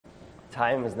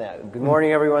Time is now. Good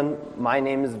morning, everyone. My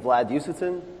name is Vlad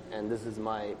Yusutin, and this is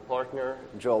my partner,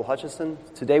 Joel Hutchison.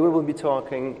 Today we will be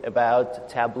talking about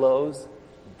Tableau's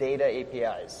data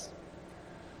APIs.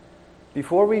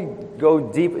 Before we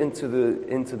go deep into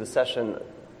the session,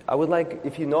 I would like,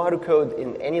 if you know how to code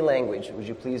in any language, would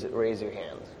you please raise your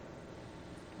hand?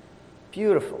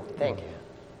 Beautiful, thank you.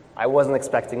 I wasn't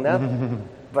expecting that,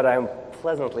 but I'm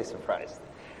pleasantly surprised.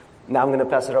 Now I'm going to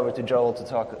pass it over to Joel to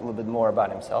talk a little bit more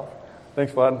about himself.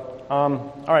 Thanks, Vlad.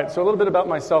 All right, so a little bit about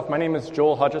myself. My name is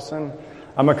Joel Hutchison.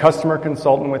 I'm a customer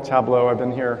consultant with Tableau. I've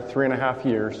been here 3.5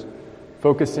 years,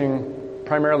 focusing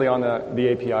primarily on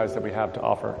the APIs that we have to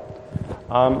offer.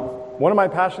 One of my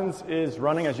passions is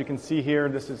running. As you can see here,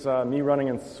 this is me running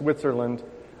in Switzerland.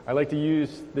 I like to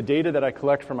use the data that I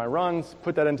collect from my runs,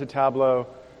 put that into Tableau,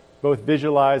 both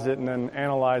visualize it and then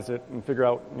analyze it and figure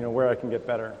out where I can get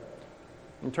better.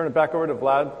 I'm going to turn it back over to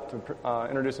Vlad to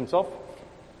introduce himself.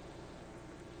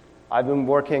 I've been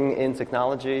working in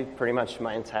technology pretty much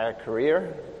my entire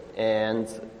career, and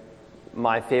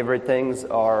my favorite things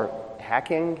are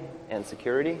hacking and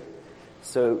security.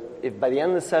 So if by the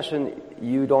end of the session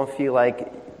you don't feel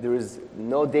like there is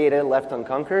no data left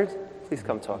unconquered, please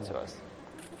come talk to us.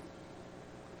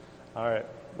 All right,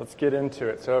 let's get into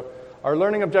it. So our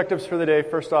learning objectives for the day,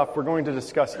 first off, we're going to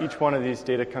discuss each one of these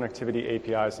data connectivity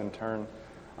APIs in turn.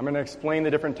 I'm going to explain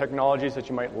the different technologies that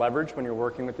you might leverage when you're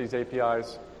working with these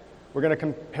APIs. We're going to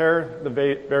compare the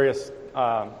various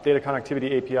data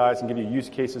connectivity APIs and give you use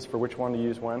cases for which one to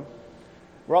use when.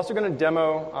 We're also going to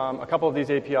demo a couple of these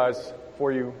APIs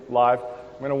for you live.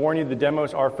 I'm going to warn you the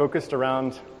demos are focused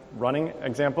around running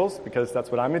examples because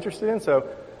that's what I'm interested in, so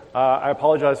I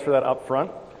apologize for that up front.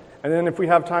 And then if we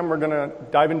have time, we're going to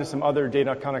dive into some other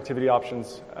data connectivity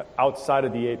options outside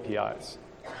of the APIs.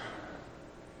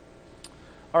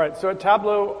 All right, so at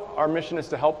Tableau, our mission is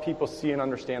to help people see and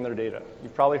understand their data.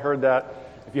 You've probably heard that.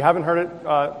 If you haven't heard it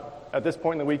at this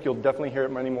point in the week, you'll definitely hear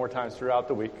it many more times throughout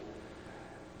the week.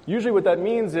 Usually what that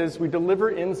means is we deliver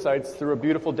insights through a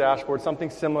beautiful dashboard, something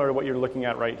similar to what you're looking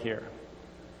at right here.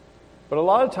 But a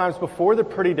lot of times before the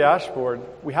pretty dashboard,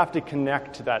 we have to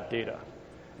connect to that data.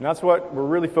 And that's what we're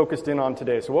really focused in on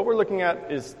today. So what we're looking at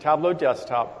is Tableau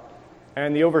Desktop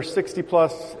and the over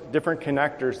 60-plus different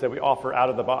connectors that we offer out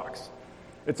of the box.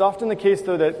 It's often the case,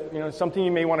 though, that something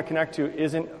you may want to connect to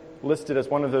isn't listed as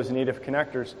one of those native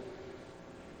connectors.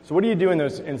 So what do you do in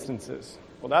those instances?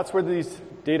 Well, that's where these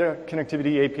data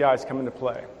connectivity APIs come into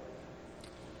play.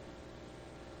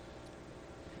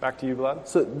 Back to you, Vlad.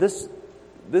 So this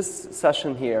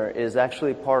session here is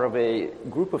actually part of a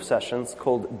group of sessions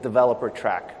called Developer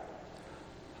Track.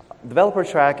 Developer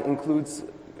Track includes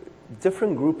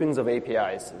different groupings of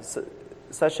APIs,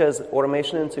 such as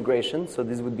automation integration. So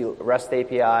these would be REST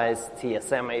APIs,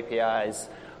 TSM APIs,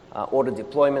 auto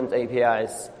deployment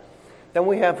APIs. Then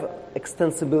we have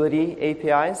extensibility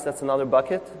APIs. That's another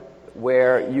bucket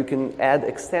where you can add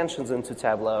extensions into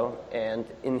Tableau and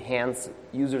enhance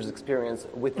users' experience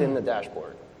within the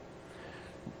dashboard.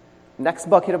 Next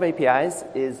bucket of APIs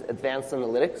is advanced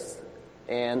analytics,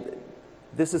 and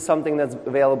this is something that's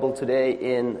available today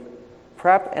in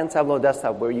Prep and Tableau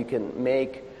Desktop, where you can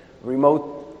make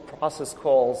remote process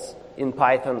calls in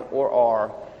Python or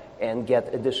R and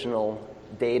get additional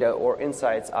data or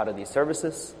insights out of these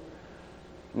services.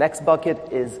 Next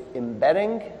bucket is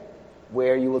embedding,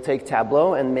 where you will take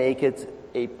Tableau and make it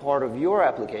a part of your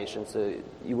application, so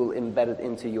you will embed it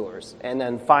into yours. And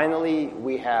then finally,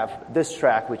 we have this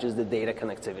track, which is the data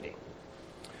connectivity.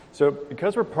 So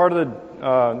because we're part of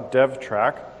the dev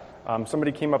track,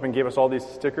 somebody came up and gave us all these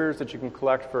stickers that you can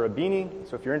collect for a beanie.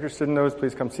 So if you're interested in those,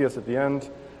 please come see us at the end.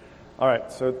 All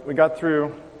right, so we got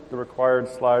through the required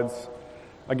slides.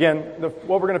 Again,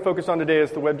 what we're going to focus on today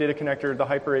is the Web Data Connector, the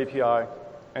Hyper API,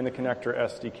 and the Connector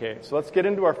SDK. So let's get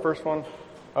into our first one.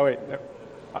 Oh, wait. No.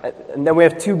 And then we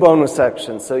have two bonus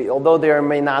sections. So although there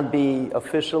may not be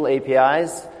official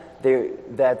APIs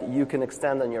that you can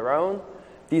extend on your own,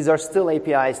 these are still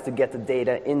APIs to get the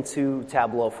data into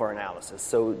Tableau for analysis.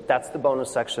 So that's the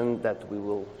bonus section that we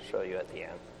will show you at the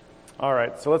end. All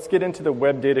right, so let's get into the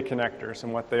Web Data Connectors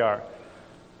and what they are.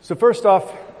 So first off,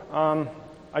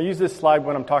 I use this slide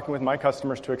when I'm talking with my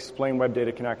customers to explain Web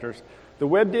Data Connectors. The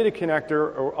Web Data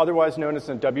Connector, or otherwise known as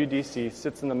a WDC,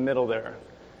 sits in the middle there.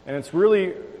 And it's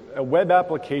really a web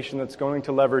application that's going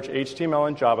to leverage HTML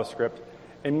and JavaScript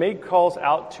and make calls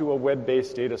out to a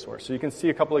web-based data source. So you can see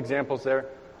a couple examples there.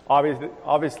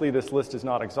 Obviously, this list is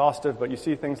not exhaustive, but you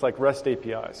see things like REST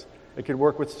APIs. It could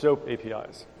work with SOAP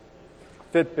APIs.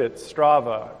 Fitbit,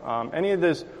 Strava, any of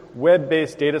those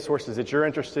web-based data sources that you're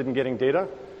interested in getting data,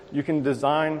 you can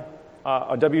design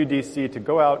a WDC to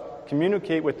go out,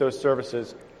 communicate with those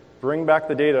services, bring back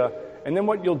the data, and then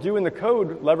what you'll do in the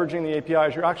code, leveraging the API,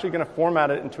 is you're actually going to format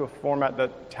it into a format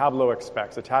that Tableau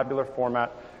expects, a tabular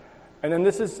format. And then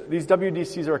these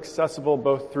WDCs are accessible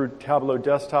both through Tableau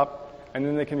desktop, and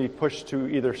then they can be pushed to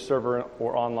either server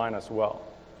or online as well.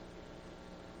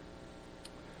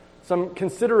 Some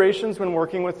considerations when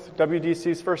working with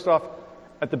WDCs. First off,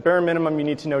 at the bare minimum, you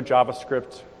need to know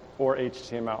JavaScript or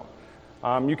HTML.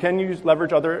 You can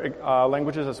leverage other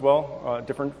languages as well,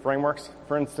 different frameworks.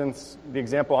 For instance, the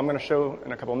example I'm going to show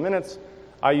in a couple of minutes,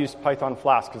 I use Python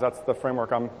Flask because that's the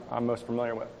framework I'm most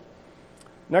familiar with.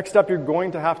 Next up, you're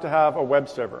going to have a web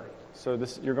server. So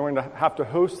you're going to have to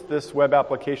host this web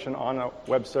application on a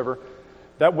web server.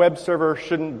 That web server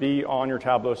shouldn't be on your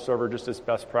Tableau server, just as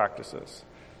best practices.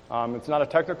 It's not a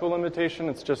technical limitation.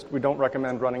 It's just we don't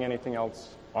recommend running anything else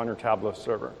on your Tableau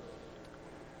server.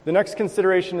 The next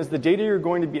consideration is the data you're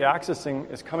going to be accessing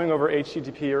is coming over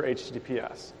HTTP or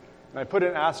HTTPS. And I put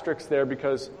an asterisk there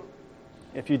because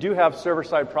if you do have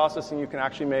server-side processing, you can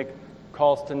actually make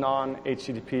calls to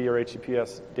non-HTTP or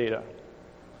HTTPS data.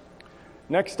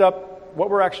 Next up, what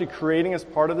we're actually creating as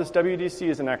part of this WDC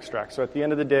is an extract. So at the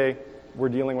end of the day, we're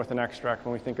dealing with an extract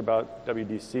when we think about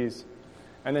WDCs.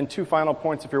 And then 2 final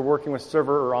points if you're working with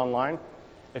server or online.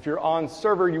 If you're on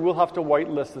server, you will have to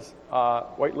whitelist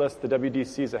the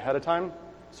WDCs ahead of time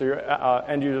so your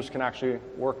end users can actually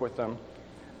work with them.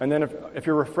 And then if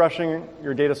you're refreshing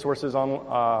your data sources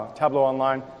on Tableau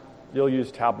Online, you'll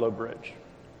use Tableau Bridge.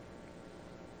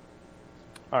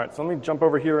 All right, so let me jump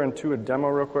over here into a demo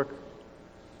real quick.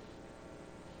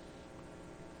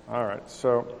 All right,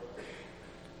 so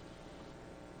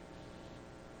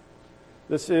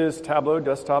this is Tableau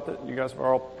desktop that you guys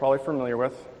are all probably familiar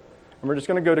with. And we're just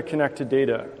going to go to connect to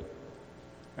data.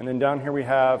 And then down here we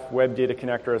have web data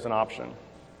connector as an option.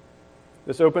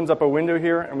 This opens up a window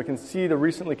here, and we can see the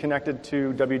recently connected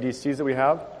to WDCs that we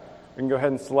have. We can go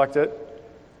ahead and select it.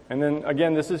 And then,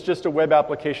 again, this is just a web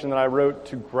application that I wrote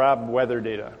to grab weather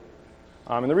data.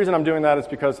 And the reason I'm doing that is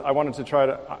because I wanted to try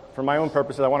to, for my own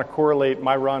purposes, I want to correlate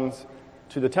my runs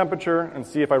to the temperature and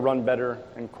see if I run better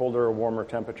in colder or warmer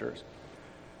temperatures.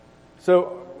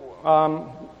 So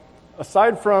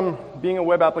aside from being a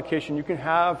web application, you can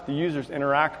have the users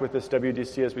interact with this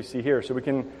WDC as we see here. So we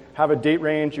can have a date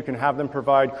range. You can have them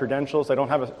provide credentials. I don't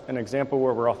have an example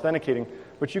where we're authenticating,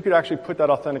 but you could actually put that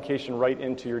authentication right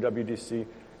into your WDC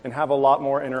and have a lot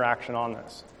more interaction on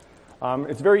this.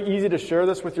 It's very easy to share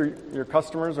this with your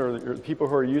customers or your people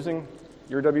who are using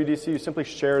your WDC. You simply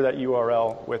share that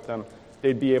URL with them.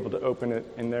 They'd be able to open it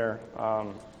in their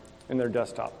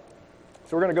desktop.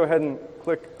 So we're going to go ahead and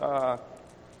click,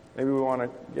 maybe we want to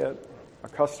get a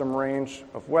custom range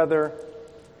of weather.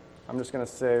 I'm just going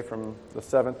to say from the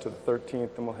 7th to the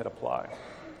 13th, and we'll hit apply.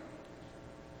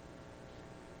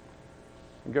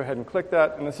 And go ahead and click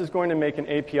that, and this is going to make an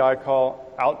API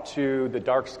call out to the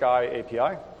Dark Sky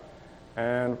API.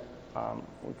 And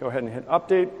we'll go ahead and hit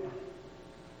update,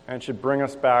 and it should bring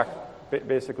us back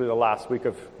basically the last week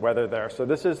of weather there. So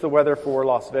this is the weather for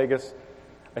Las Vegas.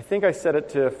 I think I set it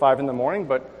to 5 in the morning,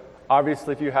 but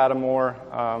obviously if you had more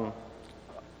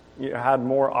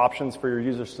options for your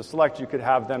users to select, you could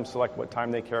have them select what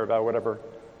time they care about, whatever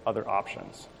other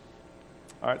options.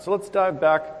 All right, so let's dive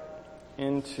back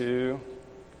into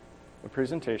the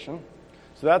presentation.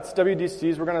 So that's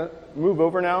WDCs. We're going to move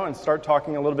over now and start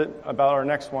talking a little bit about our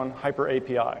next one, Hyper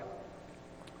API.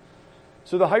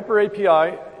 So the Hyper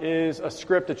API is a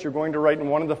script that you're going to write in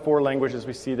one of the 4 languages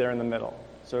we see there in the middle.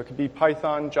 So it could be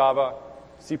Python, Java,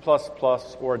 C++,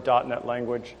 or a .NET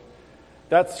language.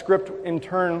 That script, in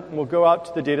turn, will go out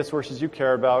to the data sources you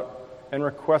care about and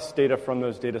request data from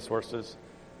those data sources.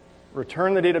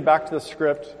 Return the data back to the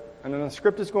script, and then the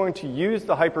script is going to use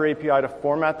the Hyper API to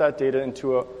format that data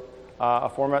into a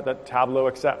format that Tableau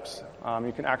accepts.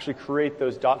 You can actually create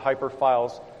those .hyper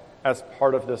files as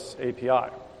part of this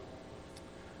API.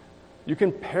 You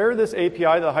can pair this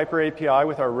API, the Hyper API,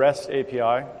 with our REST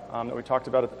API that we talked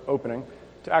about at the opening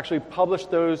to actually publish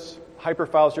those Hyper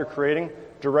files you're creating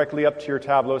directly up to your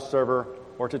Tableau server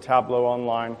or to Tableau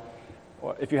Online.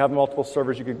 If you have multiple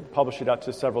servers, you can publish it out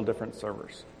to several different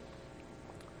servers.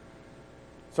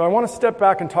 So I want to step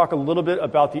back and talk a little bit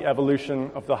about the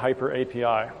evolution of the Hyper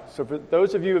API. So for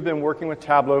those of you who have been working with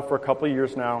Tableau for a couple of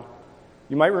years now,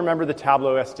 you might remember the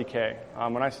Tableau SDK.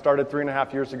 When I started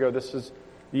 3.5 years ago, this is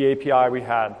the API we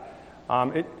had.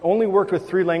 It only worked with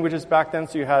 3 languages back then,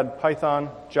 so you had Python,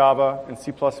 Java, and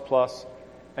C++.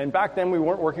 And back then, we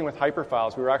weren't working with Hyper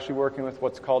files. We were actually working with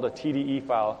what's called a TDE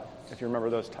file, if you remember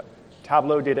those,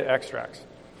 Tableau data extracts.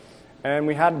 And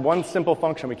we had one simple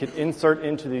function. We could insert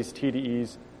into these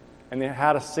TDEs and they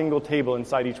had a single table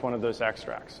inside each one of those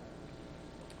extracts.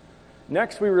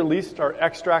 Next, we released our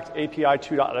Extract API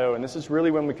 2.0, and this is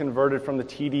really when we converted from the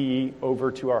TDE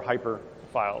over to our Hyper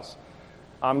files.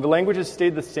 The languages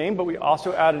stayed the same, but we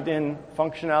also added in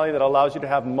functionality that allows you to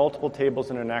have multiple tables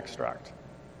in an extract.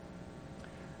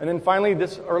 And then finally,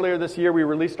 earlier this year, we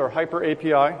released our Hyper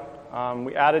API.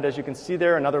 We added, as you can see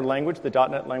there, another language, the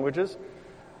 .NET languages.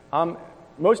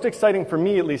 Most exciting for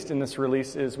me, at least in this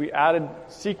release, is we added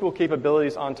SQL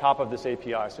capabilities on top of this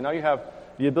API. So now you have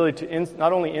the ability to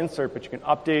not only insert, but you can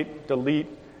update, delete,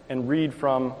 and read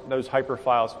from those Hyper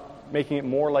files, making it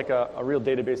more like a real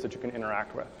database that you can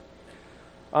interact with.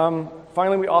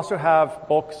 Finally, we also have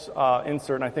bulk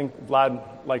insert, and I think Vlad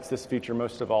likes this feature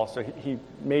most of all, so he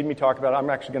made me talk about it. I'm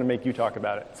actually going to make you talk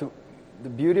about it. So the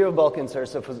beauty of bulk insert,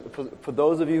 so for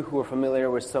those of you who are familiar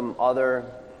with some other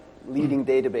leading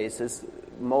databases,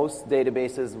 most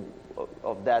databases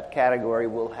of that category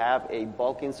will have a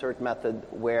bulk insert method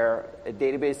where a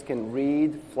database can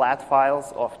read flat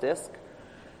files off disk,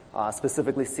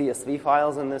 specifically CSV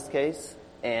files in this case,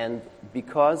 and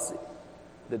because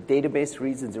the database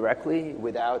reads it directly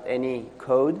without any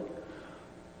code,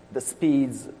 the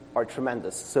speeds are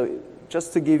tremendous. So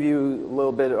just to give you a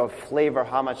little bit of flavor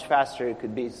how much faster it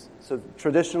could be, so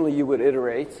traditionally you would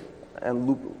iterate and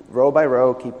loop row by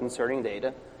row, keep inserting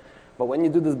data. But when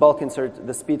you do this bulk insert,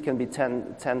 the speed can be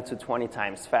 10 to 20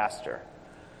 times faster.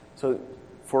 So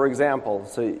for example,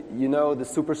 so you know the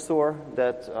Superstore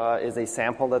that is a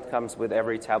sample that comes with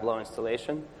every Tableau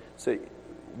installation. So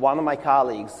one of my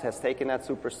colleagues has taken that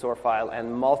Superstore file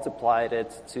and multiplied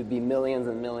it to be millions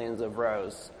and millions of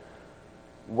rows.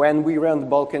 When we ran the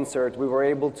bulk insert, we were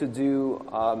able to do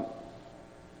 1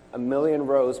 million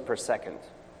rows per second.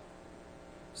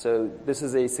 So this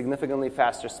is a significantly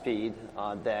faster speed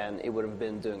than it would have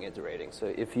been doing iterating. So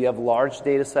if you have large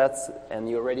data sets and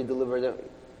you already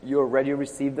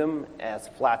receive them as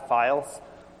flat files,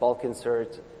 bulk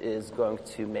insert is going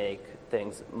to make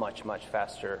things much, much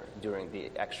faster during the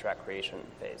extract creation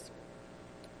phase.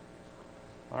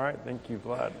 All right, thank you,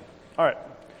 Vlad. All right,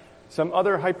 some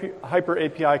other Hyper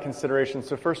API considerations.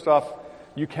 So first off,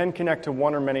 you can connect to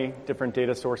one or many different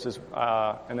data sources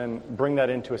and then bring that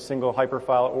into a single Hyper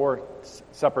file or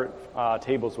separate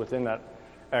tables within that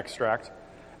extract.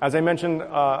 As I mentioned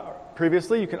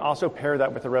previously, you can also pair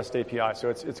that with the REST API. So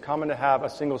it's common to have a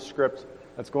single script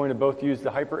that's going to both use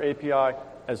the Hyper API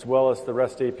as well as the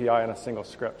REST API in a single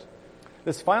script.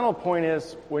 This final point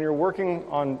is when you're working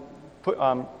on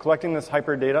collecting this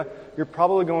Hyper data, you're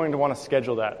probably going to want to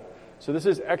schedule that. So this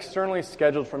is externally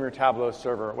scheduled from your Tableau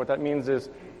server. What that means is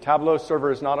Tableau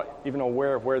server is not even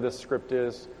aware of where this script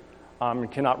is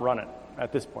and cannot run it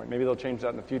at this point. Maybe they'll change that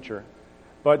in the future.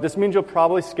 But this means you'll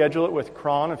probably schedule it with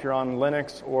cron if you're on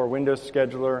Linux or Windows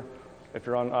Scheduler, if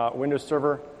you're on Windows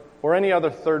Server, or any other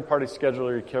third-party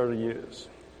scheduler you care to use.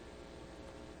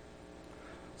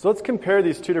 So let's compare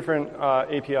these two different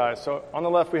APIs. So on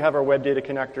the left, we have our web data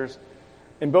connectors.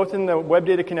 And both in the web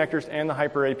data connectors and the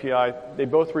Hyper API, they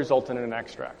both result in an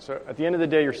extract. So at the end of the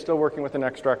day, you're still working with an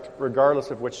extract regardless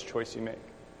of which choice you make.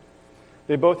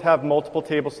 They both have multiple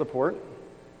table support.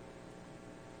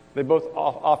 They both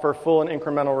offer full and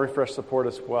incremental refresh support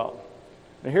as well.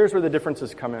 Now here's where the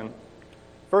differences come in.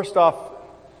 First off,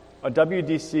 a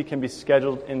WDC can be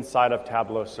scheduled inside of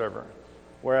Tableau server.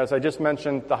 Whereas I just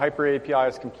mentioned, the Hyper API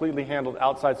is completely handled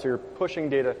outside, so you're pushing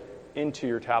data into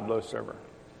your Tableau server.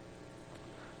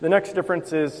 The next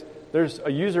difference is there's a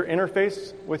user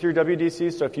interface with your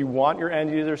WDC, so if you want your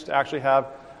end users to actually have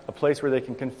a place where they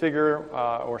can configure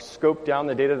or scope down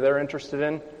the data they're interested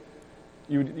in,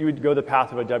 you would go the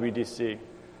path of a WDC.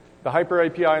 The Hyper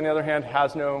API, on the other hand,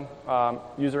 has no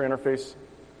user interface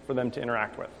for them to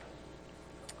interact with.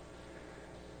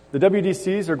 The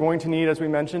WDCs are going to need, as we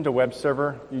mentioned, a web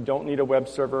server. You don't need a web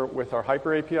server with our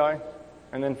Hyper API.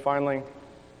 And then finally,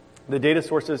 the data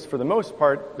sources, for the most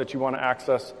part, that you want to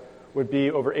access would be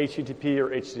over HTTP or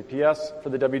HTTPS for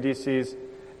the WDCs.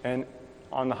 And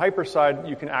on the Hyper side,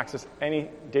 you can access any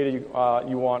data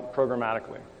you want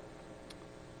programmatically.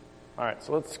 All right,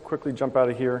 so let's quickly jump out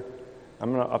of here.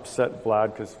 I'm going to upset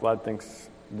Vlad because Vlad thinks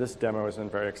this demo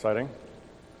isn't very exciting.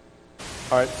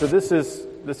 All right, so this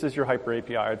is your Hyper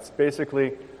API. It's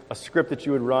basically a script that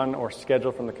you would run or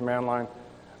schedule from the command line.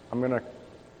 I'm going to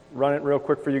run it real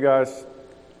quick for you guys.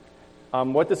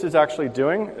 What this is actually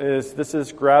doing is this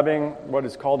is grabbing what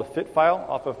is called a fit file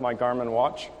off of my Garmin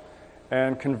watch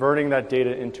and converting that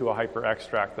data into a Hyper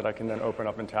extract that I can then open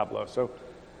up in Tableau. So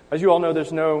as you all know,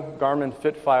 there's no Garmin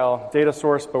fit file data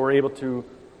source, but we're able to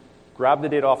grab the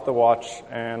data off the watch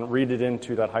and read it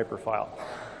into that Hyper file.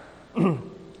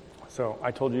 So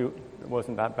I told you it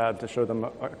wasn't that bad to show them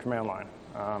a command line.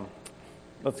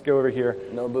 Let's go over here.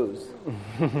 No booze.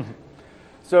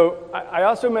 So I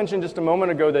also mentioned just a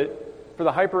moment ago that for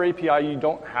the Hyper API, you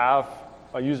don't have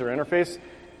a user interface.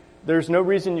 There's no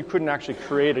reason you couldn't actually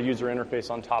create a user interface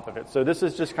on top of it. So this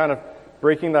is just kind of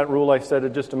breaking that rule I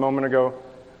said just a moment ago.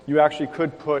 You actually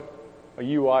could put a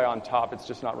UI on top. It's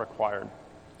just not required.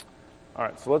 All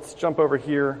right, so let's jump over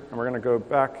here, and we're going to go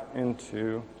back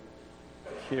into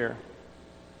here.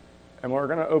 And we're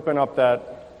going to open up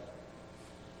that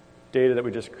data that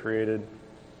we just created.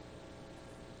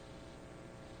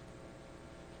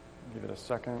 Give it a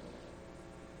second.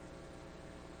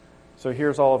 So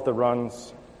here's all of the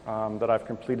runs that I've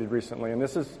completed recently. And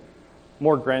this is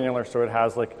more granular, so it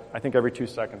has, like, I think every 2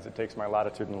 seconds it takes my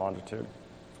latitude and longitude.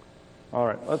 All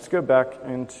right, let's go back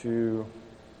into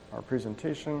our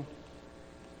presentation.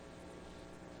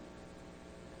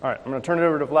 All right, I'm going to turn it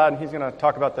over to Vlad, and he's going to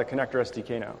talk about the connector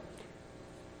SDK now.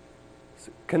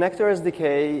 So connector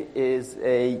SDK is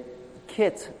a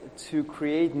kit to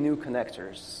create new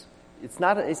connectors. It's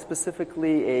not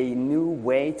specifically a new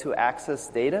way to access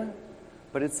data,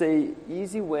 but it's an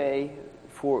easy way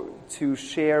to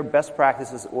share best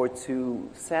practices or to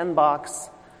sandbox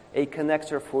a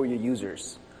connector for your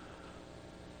users.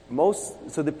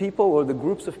 So the people or the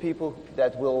groups of people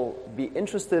that will be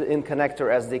interested in connector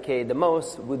SDK the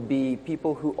most would be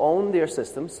people who own their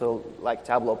system, so like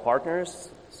Tableau partners.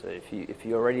 So if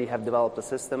you already have developed a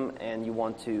system and you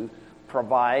want to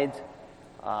provide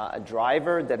a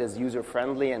driver that is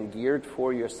user-friendly and geared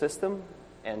for your system,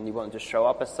 and you want to show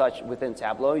up as such within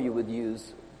Tableau, you would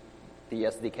use the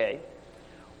SDK.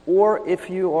 Or if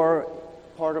you are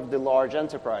part of the large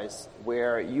enterprise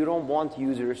where you don't want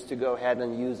users to go ahead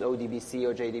and use ODBC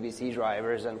or JDBC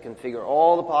drivers and configure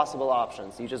all the possible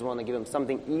options, you just want to give them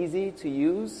something easy to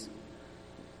use,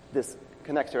 this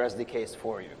connector SDK is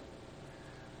for you.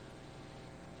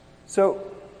 So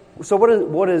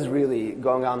what is really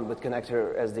going on with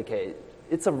connector SDK?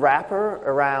 It's a wrapper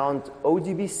around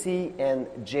ODBC and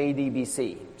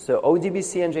JDBC. So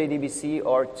ODBC and JDBC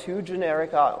are two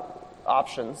generic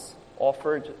options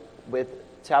offered with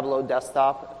Tableau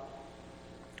Desktop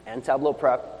and Tableau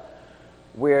Prep,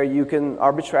 where you can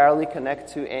arbitrarily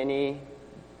connect to any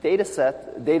database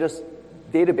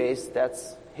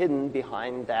that's hidden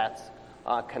behind that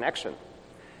connection.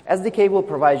 SDK will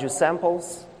provide you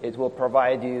samples. It will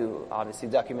provide you, obviously,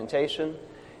 documentation.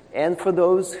 And for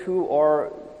those who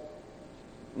are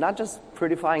not just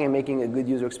prettifying and making a good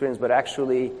user experience, but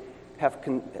actually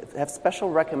have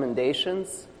special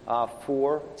recommendations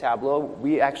for Tableau,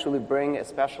 we actually bring a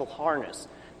special harness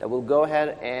that will go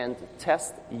ahead and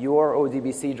test your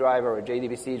ODBC driver or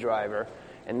JDBC driver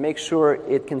and make sure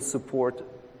it can support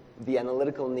the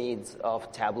analytical needs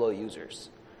of Tableau users.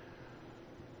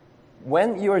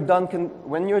 When you're done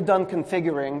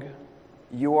configuring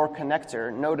your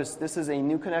connector, notice this is a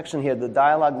new connection here. The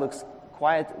dialog looks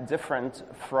quite different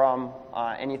from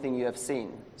anything you have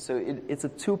seen. So it's a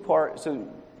two-part. So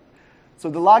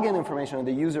the login information or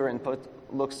the user input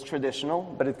looks traditional,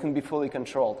 but it can be fully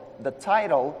controlled. The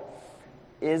title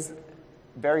is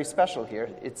very special here.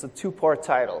 It's a two-part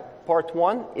title. Part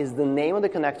 1 is the name of the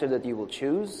connector that you will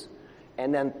choose,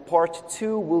 and then part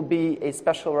 2 will be a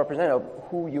special representative of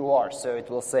who you are. So it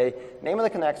will say name of the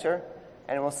connector,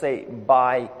 and it will say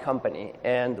by company.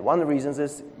 And one of the reasons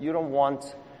is you don't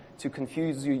want to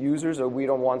confuse your users, or we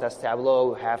don't want as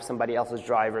Tableau have somebody else's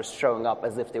drivers showing up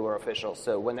as if they were official.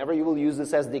 So whenever you will use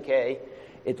this SDK,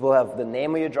 it will have the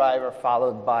name of your driver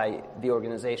followed by the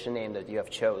organization name that you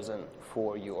have chosen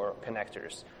for your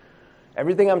connectors.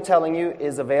 Everything I'm telling you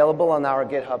is available on our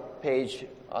GitHub page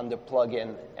under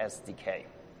plugin SDK.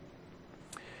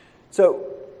 So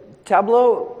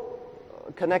Tableau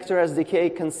Connector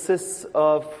SDK consists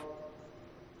of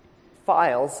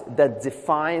files that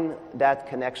define that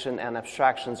connection and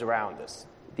abstractions around this.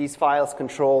 These files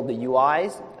control the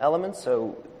UI's elements,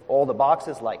 so all the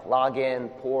boxes like login,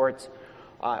 port,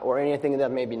 or anything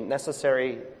that may be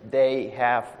necessary. They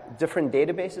have different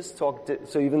databases.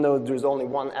 So even though there's only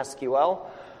one SQL,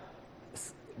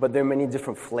 but there are many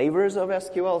different flavors of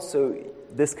SQL, so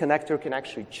this connector can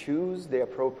actually choose the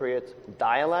appropriate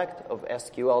dialect of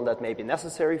SQL that may be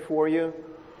necessary for you.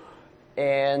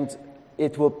 And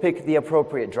it will pick the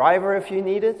appropriate driver if you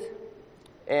need it.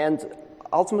 And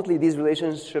ultimately, these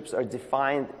relationships are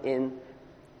defined in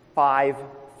 5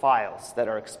 files that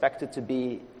are expected to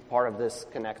be part of this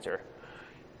connector.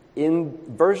 In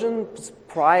versions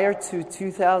prior to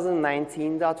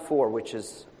 2019.4, which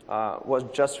was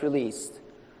just released,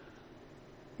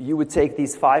 you would take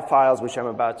these 5 files, which I'm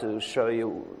about to show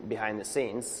you behind the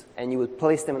scenes, and you would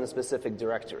place them in a specific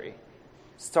directory.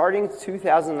 Starting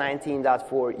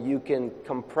 2019.4, you can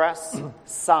compress,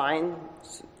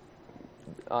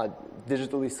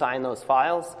 digitally sign those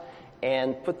files,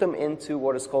 and put them into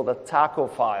what is called a TACO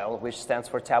file, which stands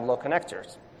for Tableau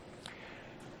Connectors.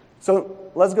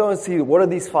 So let's go and see what are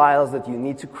these files that you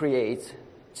need to create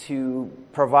to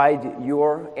provide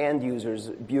your end users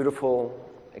beautiful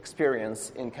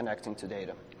experience in connecting to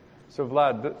data. So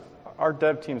Vlad, our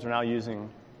dev teams are now using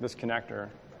this connector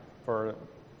for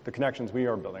the connections we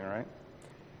are building, right?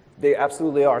 They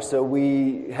absolutely are. So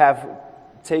we have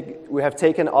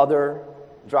taken other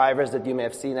drivers that you may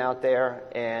have seen out there,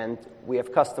 and we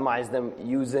have customized them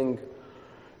using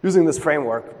this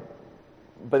framework,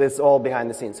 but it's all behind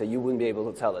the scenes, so you wouldn't be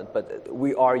able to tell it. But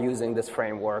we are using this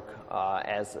framework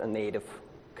as a native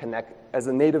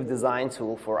design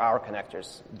tool for our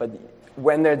connectors. But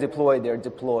when they're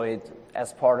deployed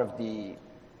as part of the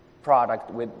product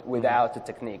without the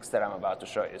techniques that I'm about to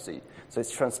show you. So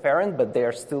it's transparent, but they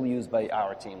are still used by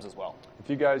our teams as well. If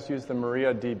you guys use the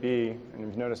MariaDB, and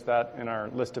you've noticed that in our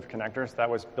list of connectors, that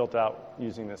was built out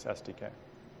using this SDK.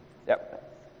 Yep.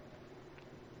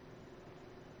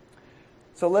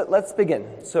 So let's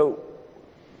begin. So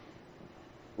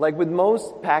like with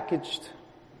most packaged,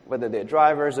 whether they're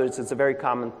drivers or it's a very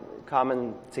common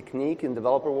technique in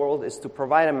developer world, is to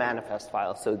provide a manifest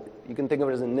file. So you can think of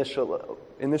it as an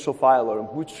initial file or a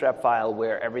bootstrap file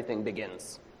where everything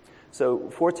begins. So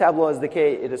for Tableau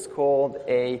SDK, it is called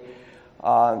the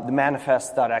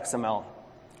manifest.xml.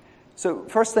 So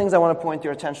first things I want to point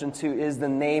your attention to is the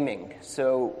naming.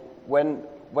 So when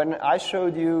I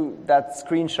showed you that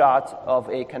screenshot of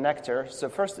a connector, so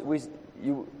first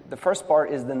the first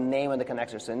part is the name of the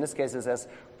connector. So in this case, it says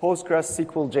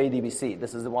PostgreSQL JDBC.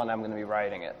 This is the one I'm going to be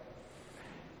writing it.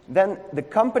 Then the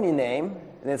company name,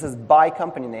 and it says by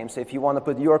company name. So if you want to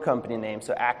put your company name,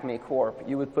 so Acme Corp,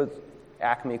 you would put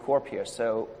Acme Corp here.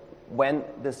 So when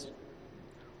this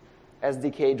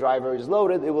SDK driver is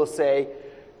loaded, it will say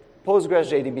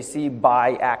Postgres JDBC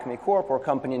by Acme Corp or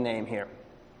company name here.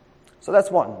 So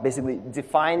that's one, basically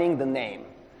defining the name.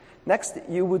 Next,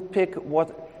 you would pick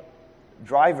what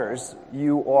drivers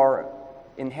you are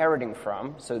inheriting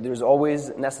from. So there's always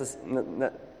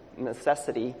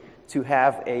necessity to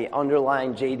have a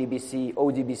underlying JDBC,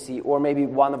 ODBC, or maybe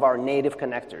one of our native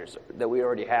connectors that we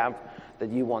already have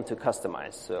that you want to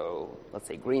customize. So let's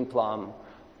say Greenplum.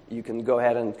 You can go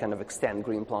ahead and kind of extend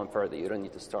Greenplum further. You don't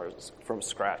need to start from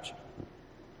scratch.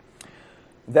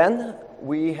 Then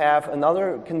we have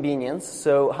another convenience.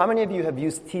 So how many of you have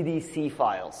used TDC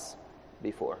files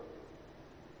before?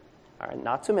 All right,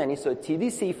 not too many. So a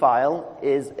TDC file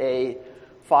is a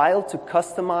file to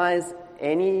customize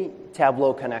any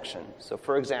Tableau connection. So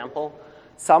for example,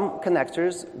 some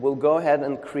connectors will go ahead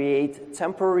and create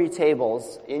temporary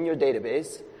tables in your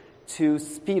database to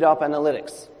speed up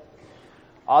analytics.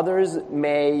 Others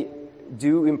may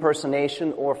do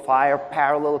impersonation or fire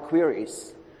parallel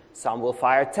queries. Some will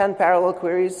fire 10 parallel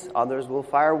queries. Others will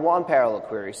fire 1 parallel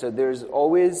query. So there's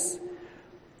always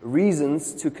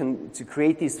reasons to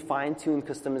create these fine-tuned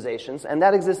customizations, and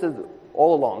that existed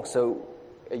all along. So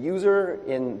a user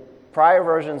in prior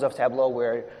versions of Tableau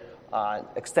where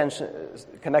extension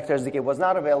connector SDK was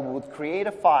not available would create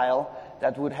a file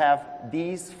that would have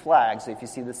these flags. So if you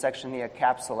see the section here,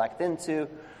 cap select into,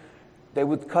 they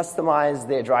would customize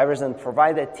their drivers and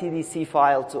provide that TDC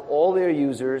file to all their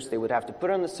users. They would have to put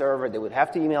it on the server. They would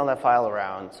have to email that file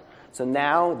around. So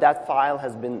now that file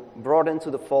has been brought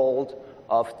into the fold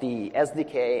of the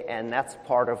SDK, and that's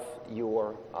part of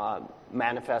your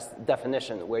manifest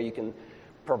definition, where you can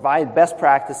provide best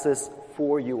practices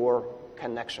for your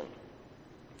connection.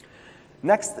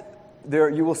 Next,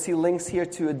 you will see links here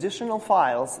to additional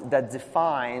files that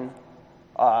define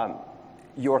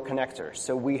your connector.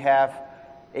 So we have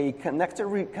a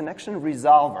connection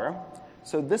resolver.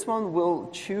 So this one will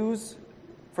choose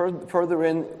further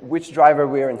in which driver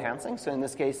we are enhancing. So in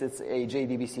this case, it's a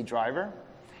JDBC driver.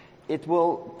 It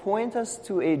will point us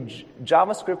to a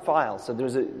JavaScript file. So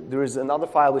there is another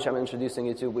file which I'm introducing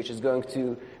you to, which is going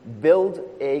to build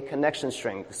a connection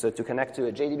string. So to connect to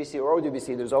a JDBC or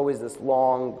ODBC, there's always this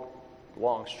long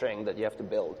string that you have to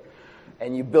build.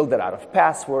 And you build it out of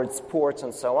passwords, ports,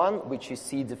 and so on, which you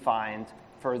see defined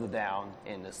further down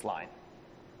in this line.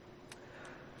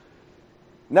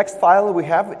 Next file we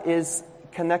have is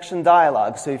connection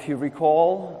dialog. So if you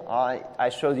recall, I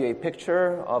showed you a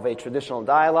picture of a traditional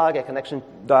dialog. A connection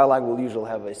dialog will usually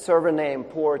have a server name,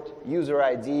 port, user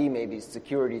ID, maybe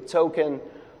security token.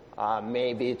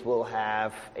 Maybe it will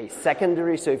have a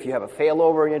secondary. So if you have a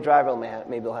failover in your driver,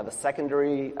 maybe it'll have a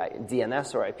secondary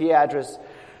DNS or IP address.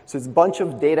 So it's a bunch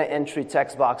of data entry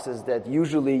text boxes that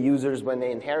usually users, when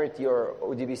they inherit your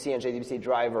ODBC and JDBC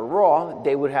driver raw,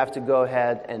 they would have to go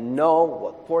ahead and know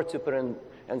what port to put in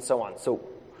and so on. So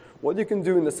what you can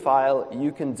do in this file,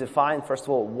 you can define, first of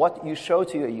all, what you show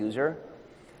to your user,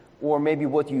 or maybe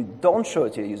what you don't show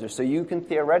to your user. So you can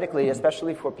theoretically,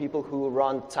 especially for people who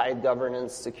run tight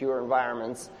governance, secure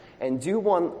environments, and do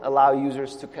want to allow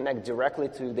users to connect directly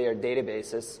to their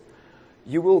databases,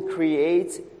 you will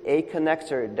create a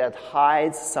connector that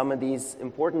hides some of these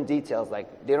important details,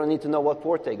 like they don't need to know what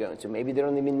port they're going to. Maybe they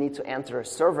don't even need to enter a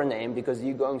server name because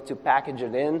you're going to package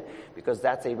it in, because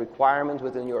that's a requirement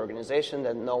within your organization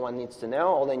that no one needs to know.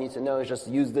 All they need to know is just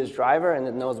use this driver and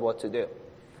it knows what to do.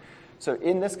 So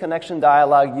in this connection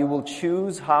dialog, you will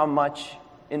choose how much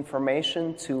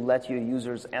information to let your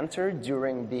users enter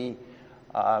during the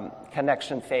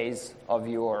connection phase of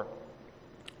your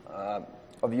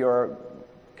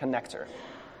connector.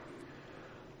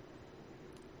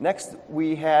 Next,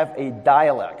 we have a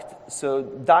dialect. So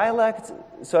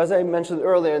as I mentioned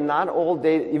earlier, not all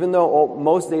data, even though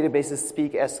most databases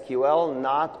speak SQL,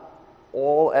 not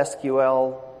all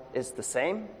SQL is the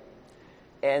same.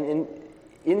 And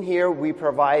in here, we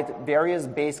provide various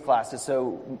base classes.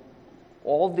 So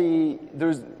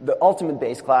there's the ultimate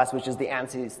base class, which is the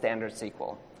ANSI standard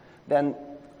SQL. Then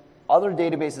other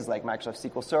databases like Microsoft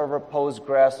SQL Server,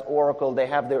 Postgres, Oracle, they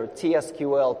have their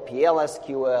TSQL,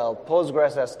 PLSQL,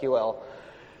 PostgreSQL.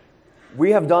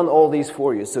 We have done all these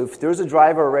for you. So if there's a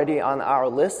driver already on our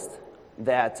list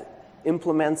that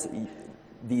implements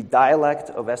the dialect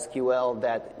of SQL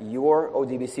that your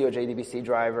ODBC or JDBC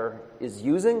driver is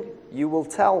using, you will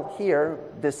tell here,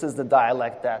 this is the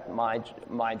dialect that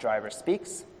my driver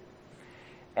speaks.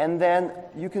 And then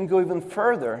you can go even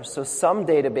further. So some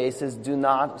databases do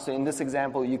not. So in this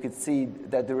example, you could see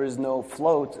that there is no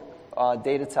float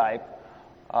data type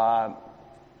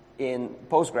in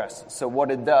Postgres. So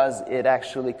what it does, it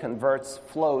actually converts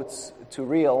floats to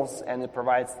reals, and it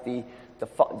provides the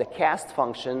cast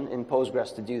function in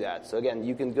Postgres to do that. So again,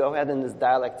 you can go ahead in this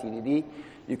dialect TDD.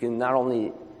 You can not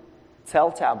only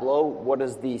tell Tableau what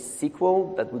is the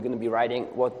SQL that we're going to be writing,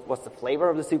 what's the flavor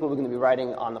of the SQL we're going to be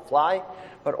writing on the fly,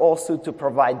 but also to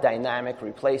provide dynamic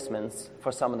replacements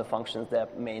for some of the functions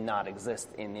that may not exist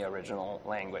in the original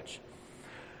language.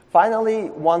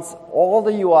 Finally, once all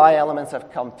the UI elements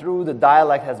have come through, the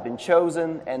dialect has been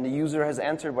chosen, and the user has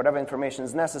entered whatever information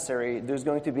is necessary, there's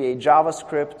going to be a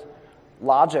JavaScript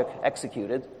logic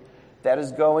executed that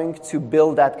is going to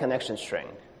build that connection string.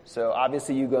 So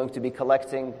obviously, you're going to be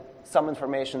collecting some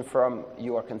information from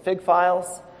your config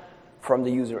files, from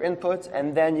the user input,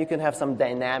 and then you can have some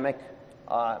dynamic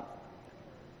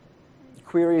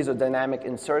queries or dynamic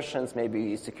insertions,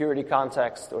 maybe security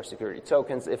context or security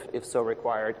tokens, if so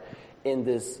required, in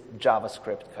this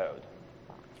JavaScript code.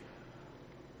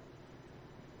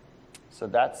 So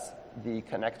that's the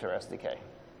connector SDK.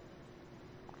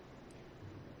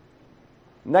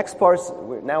 Next part,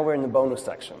 now we're in the bonus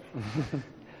section.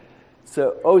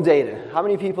 So OData. How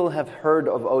many people have heard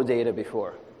of OData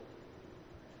before?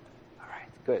 All right,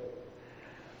 good.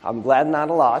 I'm glad not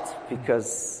a lot,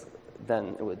 because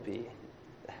then it would be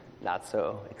not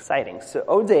so exciting. So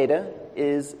OData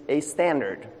is a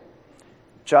standard,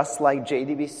 just like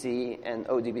JDBC and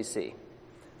ODBC.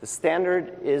 The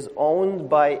standard is owned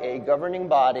by a governing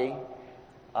body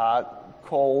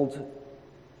called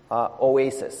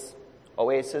OASIS.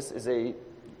 OASIS is a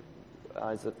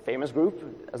famous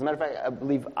group. As a matter of fact, I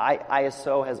believe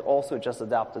ISO has also just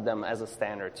adopted them as a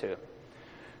standard too.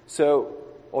 So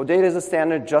OData is a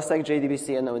standard just like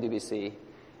JDBC and ODBC.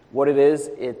 What it is,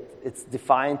 it's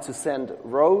defined to send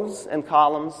rows and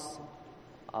columns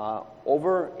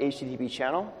over HTTP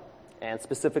channel, and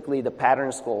specifically the pattern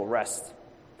is called REST.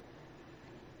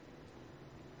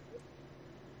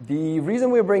 The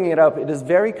reason we're bringing it up, it is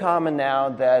very common now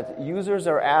that users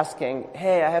are asking,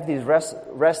 hey, I have these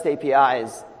REST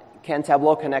APIs. Can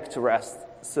Tableau connect to REST?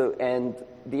 And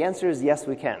the answer is yes,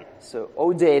 we can. So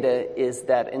OData is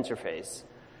that interface.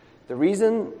 The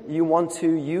reason you want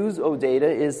to use OData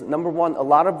is, number one, a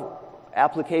lot of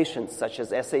applications such as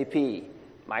SAP,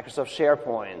 Microsoft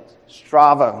SharePoint,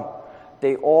 Strava,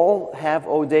 they all have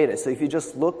OData. So if you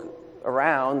just look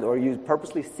around or you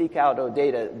purposely seek out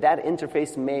OData, that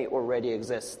interface may already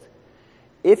exist.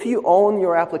 If you own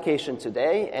your application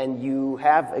today and you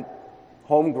have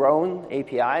homegrown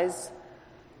APIs,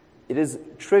 it is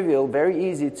trivial, very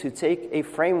easy to take a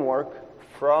framework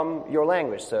from your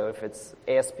language. So if it's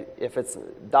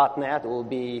 .NET, it will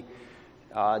be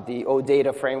the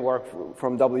OData framework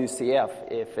from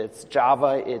WCF. If it's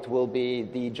Java, it will be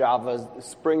the Java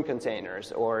Spring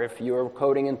containers. Or if you're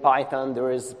coding in Python,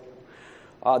 there is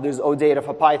There's OData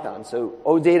for Python. So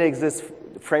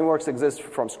OData frameworks exist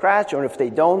from scratch, or if they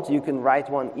don't, you can write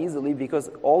one easily because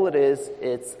all it is,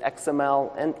 it's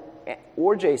XML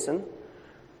or JSON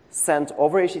sent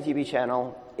over HTTP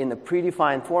channel in a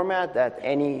predefined format that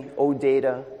any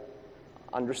OData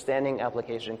understanding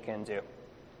application can do.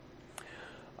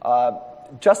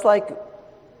 Just like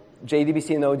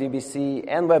JDBC and ODBC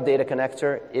and Web Data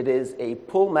Connector, it is a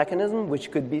pull mechanism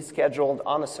which could be scheduled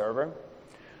on a server.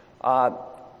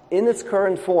 In its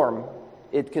current form,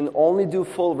 it can only do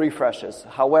full refreshes.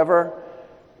 However,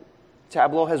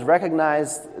 Tableau has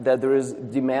recognized that there is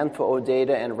demand for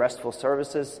OData and RESTful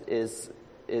services is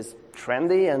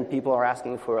trendy and people are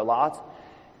asking for a lot.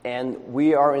 And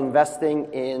we are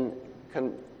investing in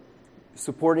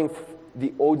supporting the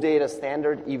OData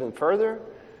standard even further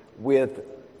with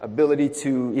ability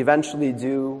to eventually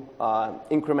do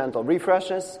incremental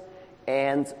refreshes.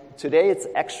 And today it's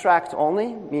extract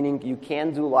only, meaning you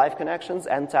can do live connections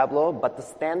and Tableau, but the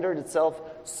standard itself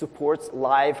supports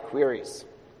live queries.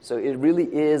 So it really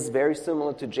is very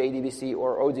similar to JDBC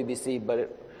or ODBC,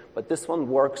 but this one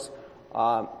works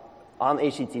on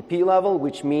HTTP level,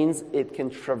 which means it can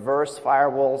traverse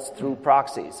firewalls through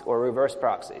proxies or reverse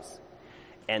proxies.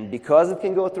 And because it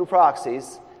can go through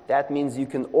proxies, that means you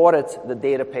can audit the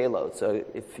data payload. So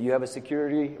if you have a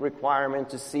security requirement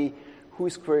to see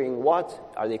who's querying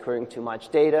what, are they querying too much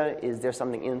data, is there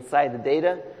something inside the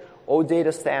data,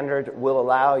 OData standard will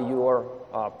allow your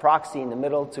proxy in the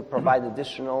middle to provide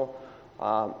additional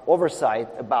oversight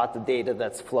about the data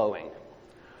that's flowing.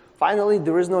 Finally,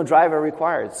 there is no driver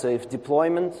required. So if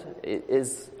deployment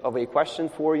is of a question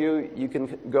for you, you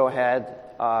can go ahead.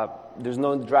 There's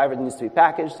no driver that needs to be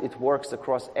packaged. It works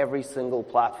across every single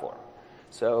platform.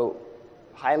 So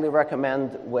highly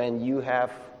recommend when you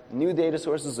have new data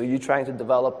sources or you're trying to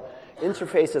develop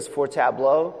interfaces for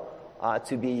Tableau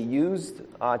to be used,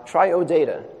 try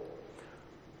OData.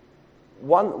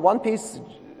 One piece,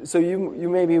 so you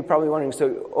may be probably wondering,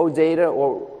 so OData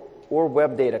or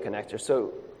Web Data Connector.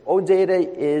 So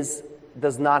OData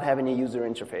does not have any user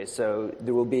interface. So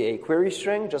there will be a query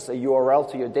string, just a URL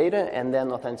to your data, and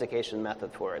then authentication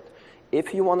method for it.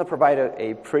 If you want to provide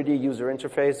a pretty user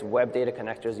interface, Web Data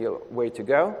Connector is your way to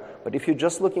go. But if you're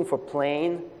just looking for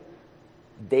plain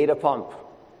data pump,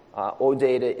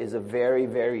 OData is a very,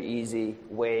 very easy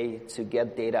way to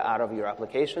get data out of your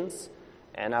applications.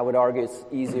 And I would argue it's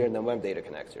easier than Web Data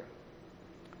Connector.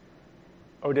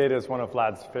 OData is one of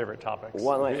Vlad's favorite topics.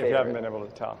 One of my if favorite. you haven't been able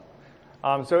to tell.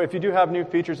 So if you do have new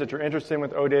features that you're interested in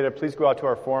with OData, please go out to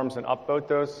our forums and upvote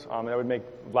those. That would make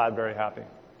Vlad very happy.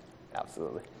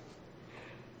 Absolutely.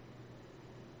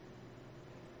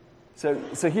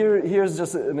 So here's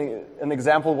just an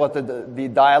example of what the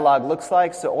dialog looks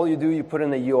like. So all you do, you put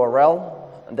in a URL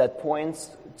that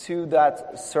points to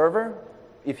that server.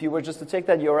 If you were just to take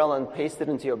that URL and paste it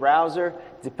into your browser,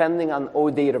 depending on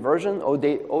OData version,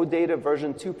 OData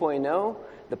version 2.0,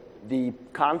 the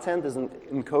content is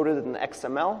encoded in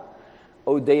XML.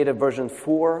 OData version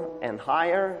 4 and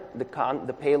higher,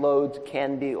 the payload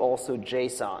can be also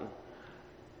JSON.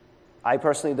 I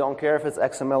personally don't care if it's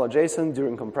XML or JSON.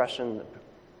 During compression, the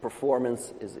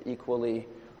performance is equally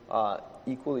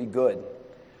good.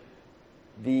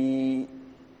 The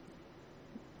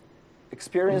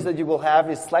experience that you will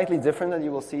have is slightly different than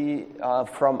you will see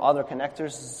from other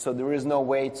connectors. So there is no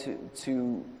way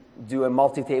to do a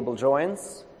multi-table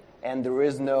joins, and there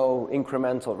is no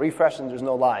incremental refresh, and there's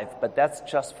no live. But that's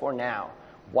just for now.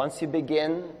 Once you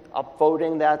begin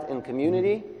upvoting that in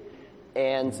community,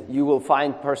 and you will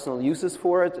find personal uses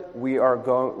for it,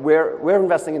 we're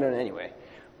investing in it anyway.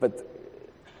 But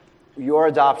your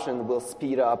adoption will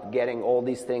speed up getting all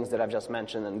these things that I've just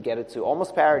mentioned and get it to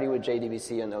almost parity with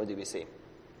JDBC and ODBC.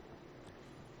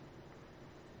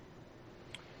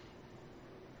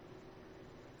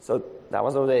 So that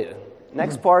was OData.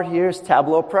 Next part here is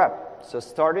Tableau Prep. So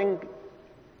starting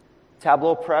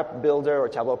Tableau Prep Builder or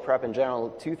Tableau Prep in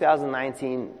general,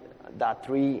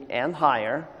 2019.3 and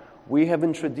higher, we have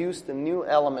introduced a new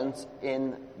element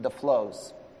in the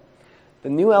flows. The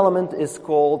new element is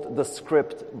called the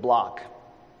script block.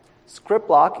 Script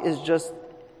block is just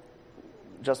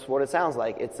what it sounds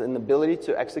like. It's an ability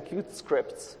to execute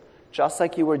scripts just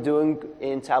like you were doing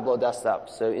in Tableau Desktop.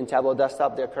 So in Tableau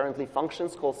Desktop, there are currently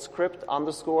functions called script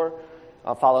underscore,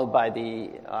 followed by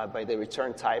the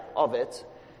return type of it.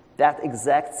 That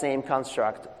exact same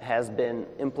construct has been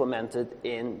implemented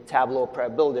in Tableau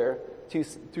Prep Builder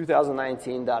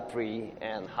 2019.3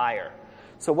 and higher.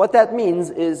 So what that means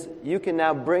is you can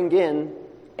now bring in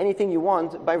anything you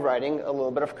want by writing a little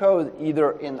bit of code,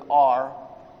 either in R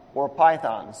or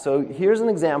Python. So here's an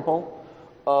example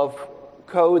of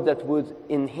code that would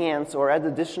enhance or add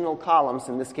additional columns.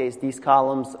 In this case, these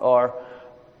columns are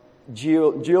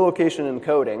geolocation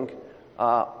encoding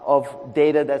of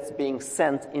data that's being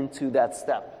sent into that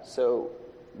step. So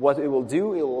what it will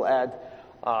do, it will add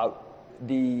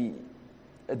the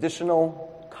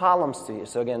additional columns to here.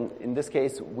 So again, in this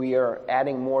case, we are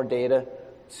adding more data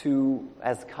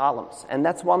as columns. And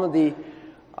that's one of the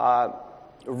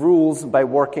rules by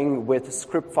working with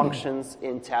script functions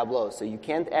in Tableau. So you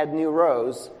can't add new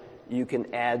rows, you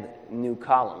can add new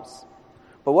columns.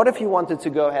 But what if you wanted to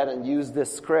go ahead and use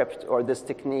this script or this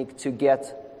technique to get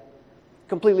a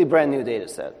completely brand new data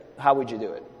set? How would you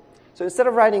do it? So instead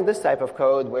of writing this type of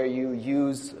code where you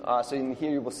use, so in here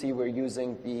you will see we're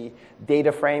using the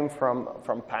data frame from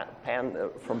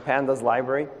Panda's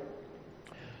library.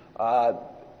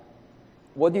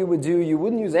 What you would do, you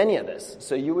wouldn't use any of this.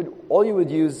 So all you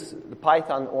would use the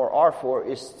Python or R for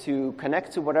is to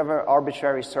connect to whatever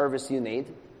arbitrary service you need,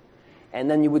 and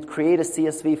then you would create a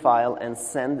CSV file and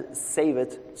save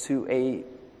it to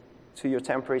your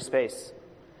temporary space.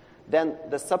 Then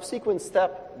the subsequent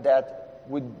step that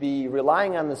would be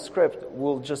relying on the script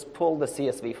will just pull the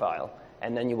CSV file,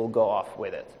 and then you will go off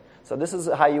with it. So this is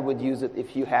how you would use it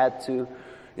if you had to,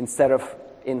 instead of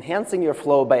enhancing your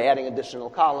flow by adding additional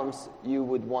columns, you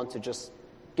would want to just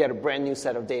get a brand new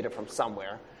set of data from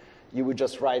somewhere. You would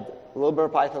just write a little bit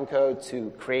of Python code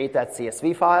to create that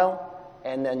CSV file,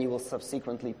 and then you will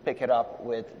subsequently pick it up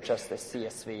with just a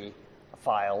CSV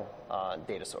file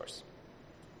data source.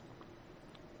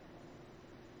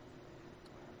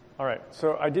 All right,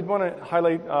 so I did want to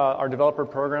highlight our developer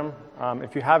program.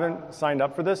 If you haven't signed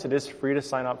up for this, it is free to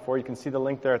sign up for. You can see the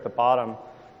link there at the bottom.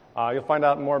 You'll find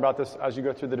out more about this as you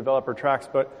go through the developer tracks,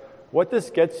 but what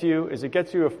this gets you is it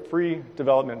gets you a free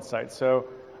development site. So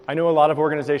I know a lot of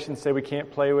organizations say we can't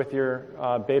play with your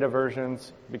beta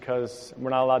versions because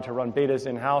we're not allowed to run betas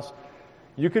in-house.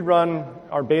 You could run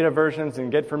our beta versions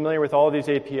and get familiar with all of these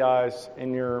APIs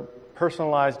in your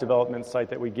personalized development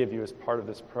site that we give you as part of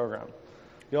this program.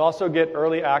 You'll also get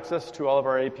early access to all of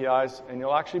our APIs, and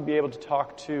you'll actually be able to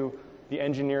talk to the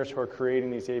engineers who are creating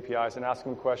these APIs and ask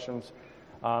them questions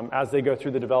as they go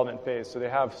through the development phase. So they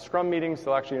have Scrum meetings.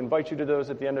 They'll actually invite you to those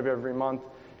at the end of every month.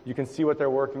 You can see what they're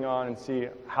working on and see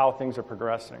how things are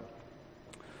progressing.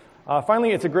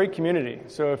 Finally, it's a great community.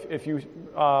 So if you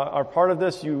are part of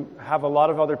this, you have a lot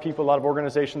of other people, a lot of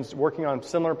organizations working on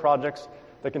similar projects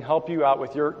that can help you out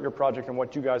with your project and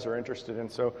what you guys are interested in.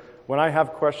 So when I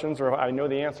have questions or I know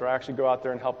the answer, I actually go out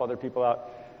there and help other people out.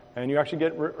 And you actually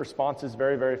get responses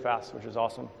very, very fast, which is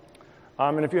awesome.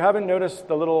 And if you haven't noticed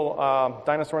the little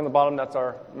dinosaur on the bottom, that's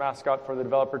our mascot for the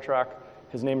developer track.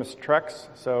 His name is Trex,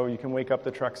 so you can wake up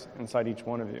the Trex inside each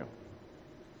one of you.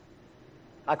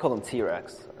 I call him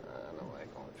T-Rex. I don't know why I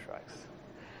call him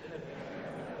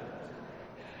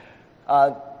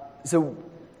Trex. So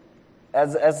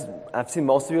as I've seen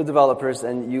most of you developers,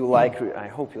 and you I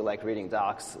hope you like reading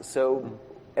docs. So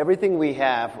everything we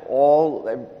have,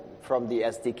 all from the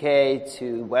SDK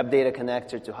to Web Data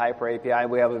Connector to Hyper API,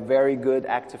 we have a very good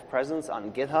active presence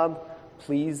on GitHub.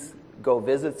 Please go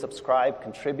visit, subscribe,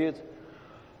 contribute.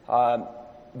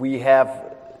 We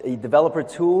have a developer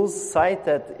tools site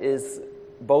that is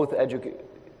both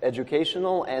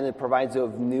educational and it provides you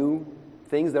with new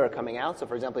things that are coming out. So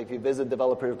for example, if you visit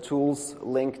developer tools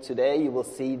link today, you will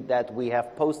see that we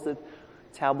have posted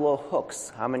Tableau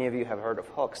hooks. How many of you have heard of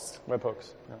hooks?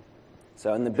 Webhooks, yeah.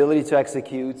 So an ability to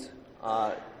execute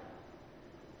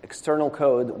external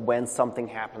code when something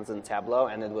happens in Tableau,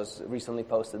 and it was recently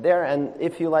posted there. And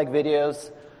if you like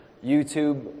videos,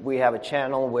 YouTube, we have a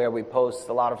channel where we post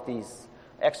a lot of these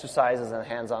exercises and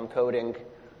hands-on coding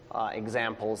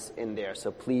examples in there.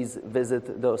 So please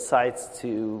visit those sites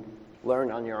to learn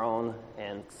on your own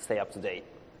and stay up to date.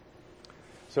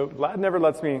 So Vlad never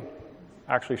lets me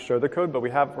actually show the code, but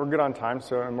we're good on time,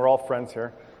 and we're all friends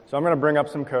here. So I'm going to bring up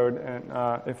some code, and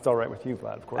if it's all right with you,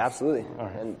 Vlad, of course. Absolutely. All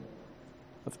right. And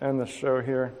let's end the show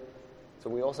here. So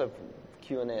we also have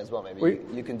Q&A as well. Maybe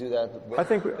you can do that with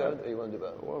code, or you want to do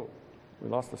both? Whoa, we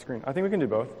lost the screen. I think we can do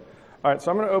both. All right,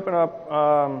 so I'm going to open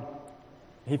up.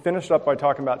 He finished up by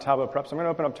talking about Tableau Prep, so I'm going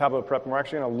to open up Tableau Prep, and we're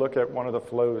actually going to look at one of the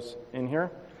flows in here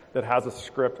that has a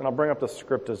script, and I'll bring up the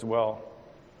script as well.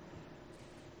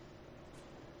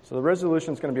 So the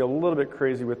resolution is going to be a little bit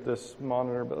crazy with this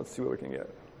monitor, but let's see what we can get.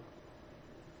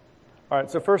 All right,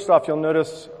 so first off, you'll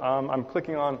notice I'm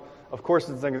clicking on, of course,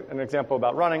 it's an example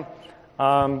about running,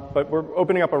 but we're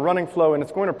opening up a running flow, and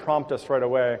it's going to prompt us right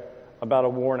away about a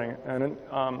warning. And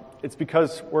it's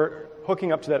because we're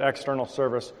hooking up to that external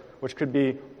service, which could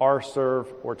be rserve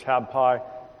or tabpy.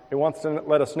 It wants to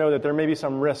let us know that there may be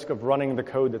some risk of running the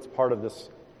code that's part of this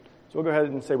So we'll go ahead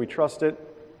and say we trust it.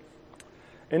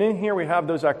 And in here we have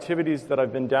those activities that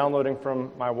I've been downloading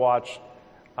from my watch.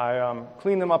 I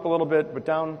cleaned them up a little bit, but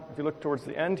down, if you look towards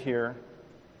the end here,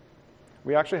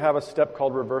 we actually have a step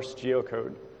called reverse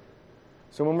geocode.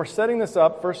 So when we're setting this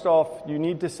up, first off, you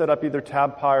need to set up either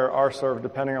tabpy or rserv,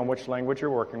 depending on which language you're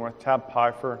working with.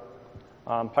 Tabpy for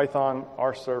Python,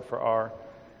 rserv for R.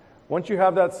 Once you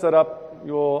have that set up,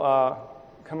 you'll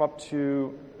come up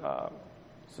to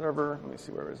server. Let me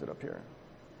see, where is it up here?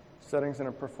 Settings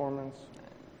and performance.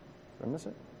 Did I miss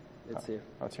it? It's here.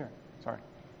 Oh, it's here.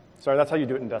 Sorry, that's how you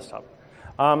do it in desktop.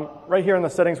 Right here in the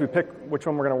settings, we pick which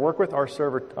one we're going to work with,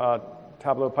 rserv or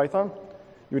Tableau Python.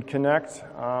 You would connect,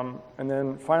 and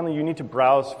then finally you need to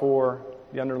browse for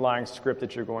the underlying script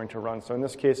that you're going to run. So in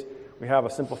this case, we have a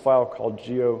simple file called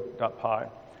geo.py.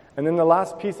 And then the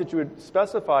last piece that you would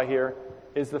specify here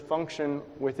is the function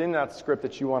within that script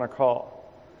that you want to call.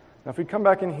 Now if we come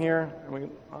back in here,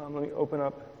 and let me open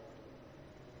up.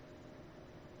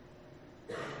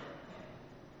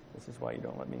 This is why you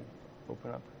don't let me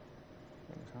open up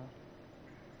things, huh?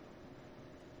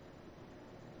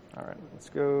 All right, let's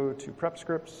go to prep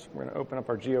scripts. We're going to open up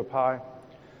our GeoPy.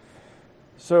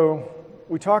 So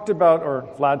we talked about, or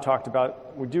Vlad talked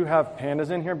about, we do have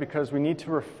pandas in here because we need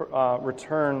to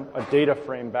return a data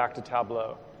frame back to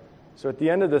Tableau. So at the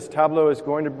end of this, Tableau is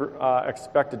going to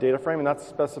expect a data frame, and that's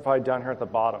specified down here at the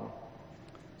bottom.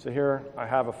 So here I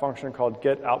have a function called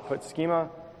getOutPutSchema,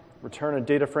 return a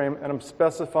data frame, and I'm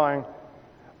specifying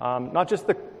not just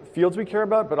the fields we care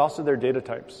about, but also their data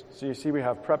types. So you see we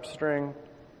have prep string,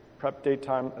 prep date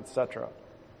time, etc.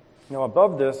 Now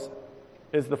above this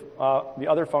is the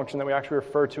other function that we actually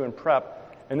refer to in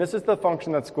prep, and this is the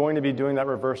function that's going to be doing that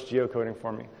reverse geocoding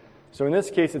for me. So in this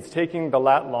case, it's taking the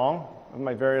lat long of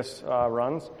my various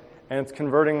runs, and it's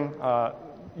converting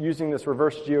using this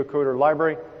reverse geocoder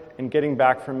library and getting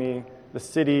back for me the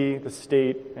city, the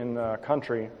state, and the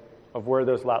country of where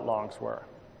those lat longs were.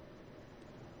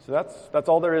 So that's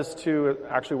all there is to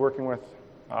actually working with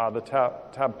the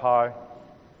tabpy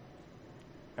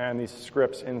and these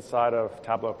scripts inside of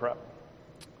Tableau Prep.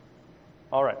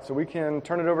 All right, so we can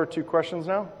turn it over to questions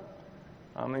now.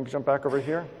 Let me jump back over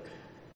here.